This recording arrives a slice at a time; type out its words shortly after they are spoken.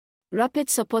Rapid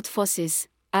Support Forces,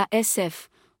 RSF,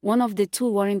 one of the two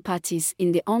warring parties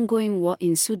in the ongoing war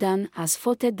in Sudan, has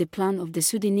thwarted the plan of the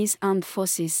Sudanese Armed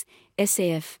Forces,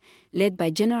 SAF, led by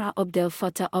General Abdel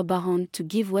Fattah al-Burhan to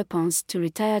give weapons to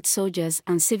retired soldiers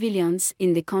and civilians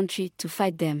in the country to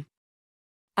fight them.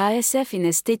 RSF in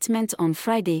a statement on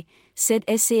Friday said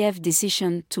SAF's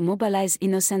decision to mobilize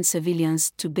innocent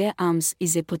civilians to bear arms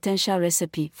is a potential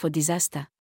recipe for disaster.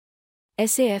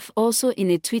 SAF also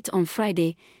in a tweet on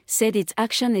Friday said its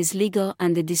action is legal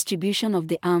and the distribution of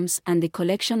the arms and the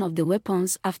collection of the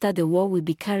weapons after the war will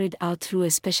be carried out through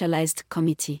a specialized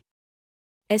committee.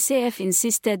 SAF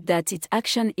insisted that its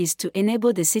action is to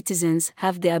enable the citizens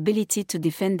have the ability to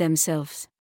defend themselves.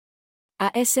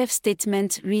 RSF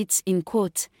statement reads in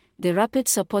quote, "The Rapid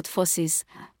Support Forces,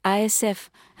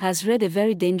 RSF, has read a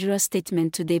very dangerous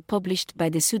statement today published by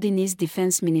the Sudanese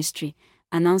Defense Ministry,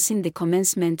 announcing the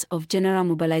commencement of general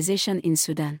mobilization in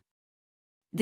Sudan.